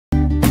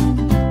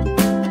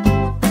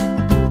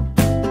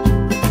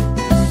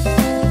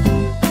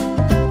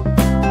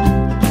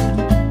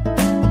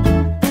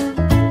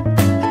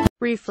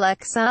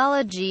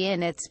Reflexology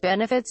and its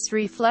benefits.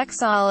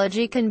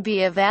 Reflexology can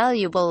be a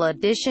valuable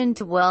addition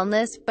to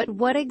wellness, but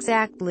what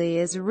exactly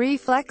is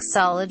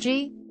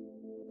reflexology?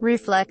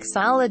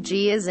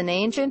 Reflexology is an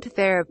ancient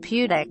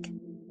therapeutic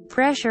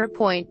pressure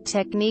point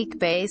technique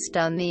based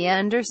on the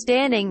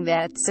understanding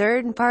that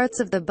certain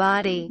parts of the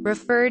body,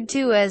 referred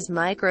to as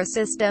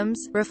microsystems,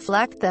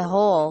 reflect the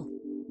whole.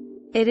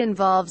 It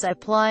involves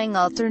applying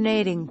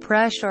alternating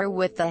pressure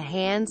with the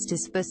hands to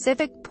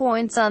specific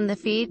points on the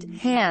feet,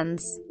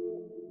 hands,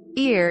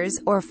 ears,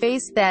 or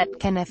face that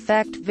can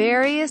affect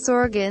various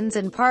organs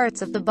and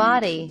parts of the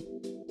body.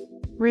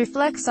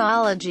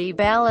 Reflexology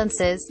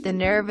balances the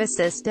nervous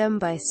system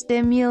by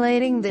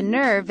stimulating the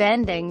nerve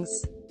endings.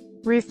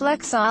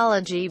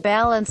 Reflexology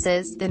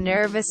balances the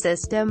nervous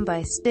system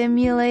by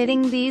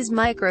stimulating these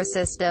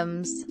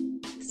microsystems,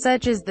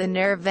 such as the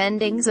nerve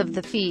endings of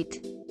the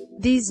feet.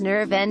 These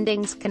nerve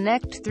endings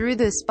connect through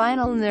the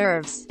spinal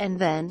nerves, and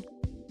then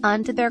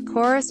onto their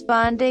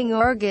corresponding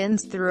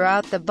organs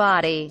throughout the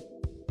body.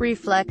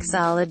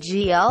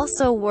 Reflexology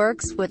also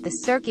works with the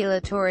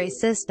circulatory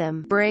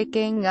system,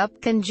 breaking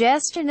up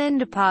congestion and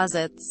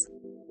deposits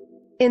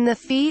in the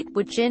feet,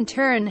 which in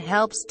turn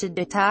helps to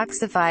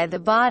detoxify the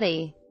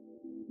body.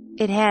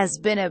 It has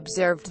been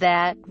observed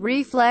that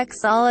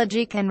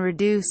reflexology can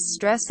reduce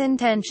stress and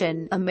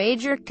tension, a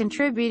major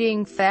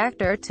contributing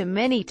factor to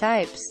many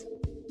types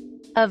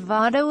of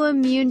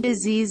autoimmune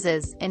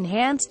diseases,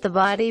 enhance the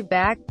body's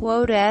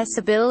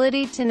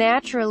ability to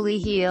naturally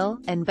heal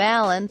and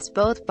balance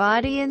both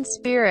body and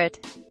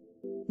spirit.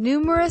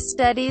 Numerous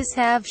studies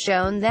have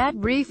shown that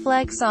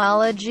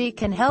reflexology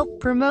can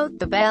help promote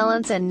the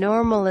balance and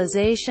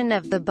normalization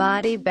of the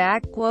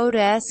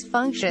body's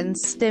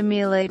functions,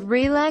 stimulate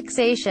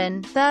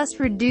relaxation, thus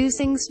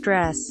reducing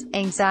stress,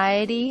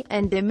 anxiety,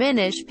 and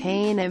diminish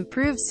pain,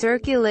 improve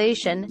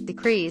circulation,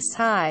 decrease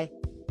high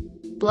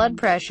blood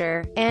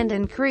pressure, and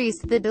increase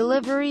the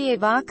delivery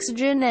of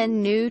oxygen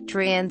and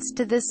nutrients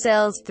to the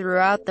cells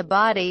throughout the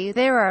body.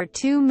 There are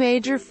two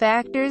major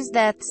factors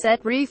that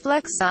set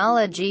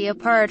reflexology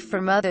apart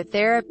from other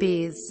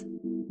therapies.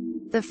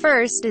 The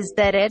first is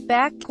that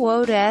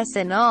it's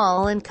an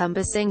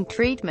all-encompassing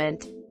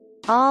treatment.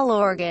 All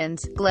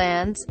organs,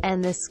 glands,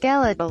 and the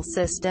skeletal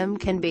system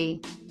can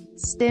be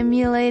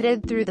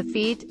stimulated through the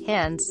feet,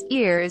 hands,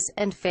 ears,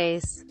 and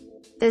face.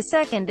 The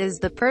second is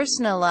the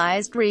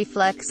personalized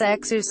reflex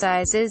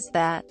exercises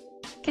that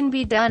can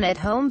be done at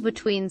home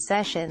between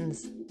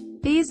sessions.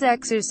 These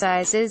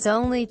exercises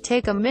only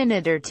take a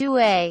minute or two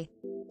a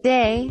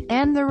day,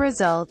 and the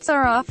results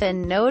are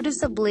often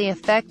noticeably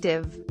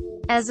effective.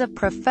 As a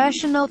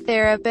professional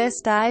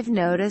therapist, I've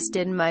noticed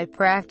in my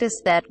practice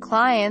that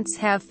clients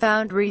have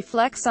found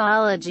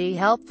reflexology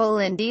helpful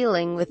in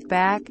dealing with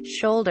back,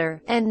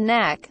 shoulder, and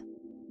neck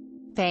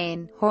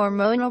pain,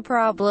 hormonal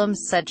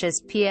problems such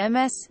as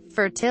PMS,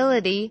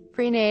 fertility,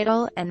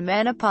 prenatal and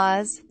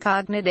menopause,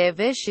 cognitive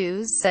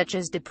issues such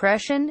as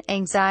depression,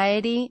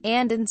 anxiety,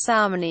 and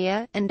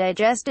insomnia, and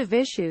digestive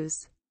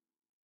issues.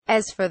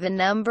 As for the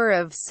number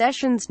of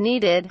sessions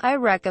needed, I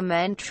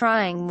recommend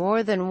trying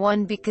more than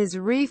one because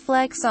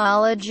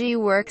reflexology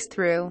works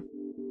through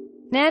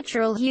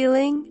natural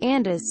healing,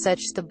 and as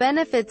such the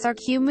benefits are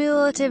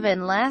cumulative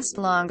and last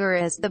longer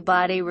as the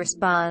body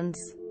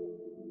responds.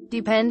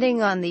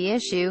 Depending on the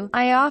issue,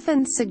 I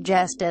often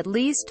suggest at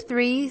least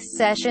 3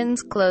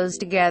 sessions close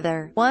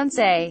together, once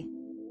a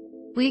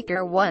week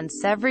or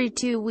once every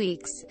 2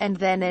 weeks, and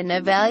then an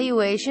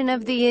evaluation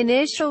of the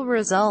initial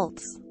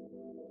results.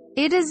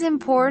 It is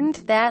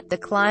important that the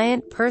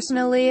client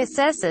personally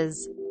assesses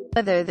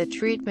whether the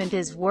treatment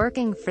is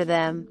working for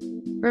them.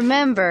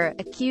 Remember,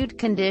 acute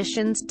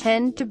conditions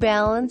tend to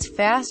balance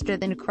faster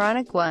than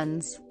chronic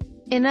ones.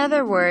 In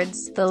other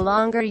words, the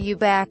longer you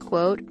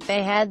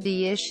they had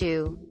the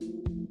issue,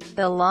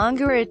 the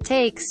longer it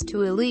takes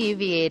to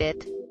alleviate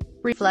it.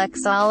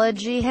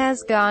 Reflexology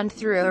has gone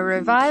through a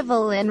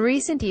revival in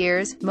recent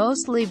years,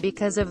 mostly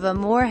because of a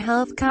more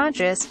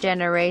health-conscious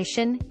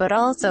generation, but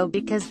also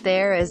because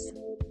there is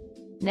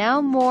now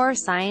more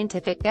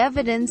scientific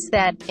evidence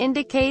that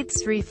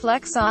indicates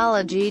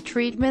reflexology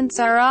treatments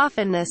are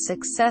often a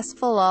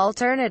successful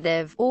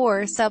alternative,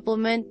 or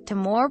supplement, to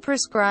more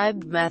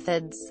prescribed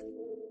methods.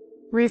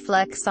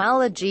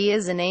 Reflexology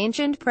is an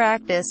ancient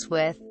practice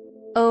with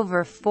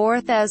over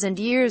 4,000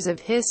 years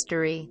of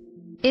history.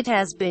 It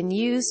has been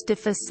used to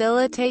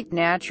facilitate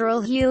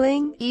natural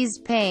healing, ease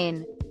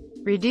pain,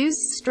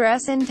 reduce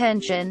stress and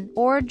tension,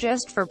 or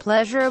just for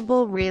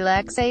pleasurable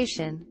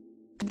relaxation.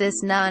 Could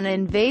this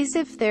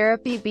non-invasive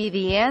therapy be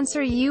the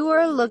answer you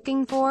are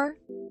looking for?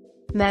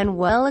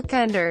 Manuela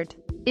Kundert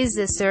is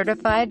a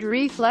certified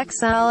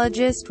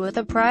reflexologist with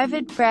a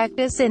private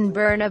practice in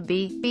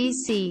Burnaby,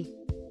 BC.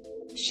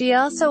 She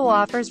also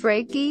offers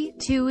Reiki,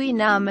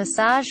 Tuina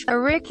massage,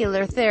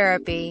 auricular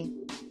therapy,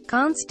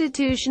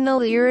 constitutional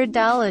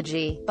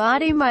iridology,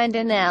 body-mind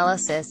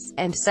analysis,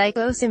 and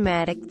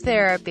psychosomatic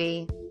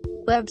therapy.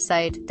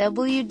 Website: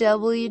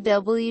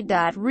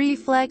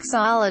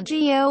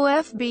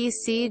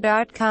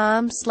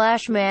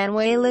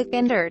 www.reflexologyofbc.com/Manuela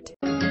Kundert.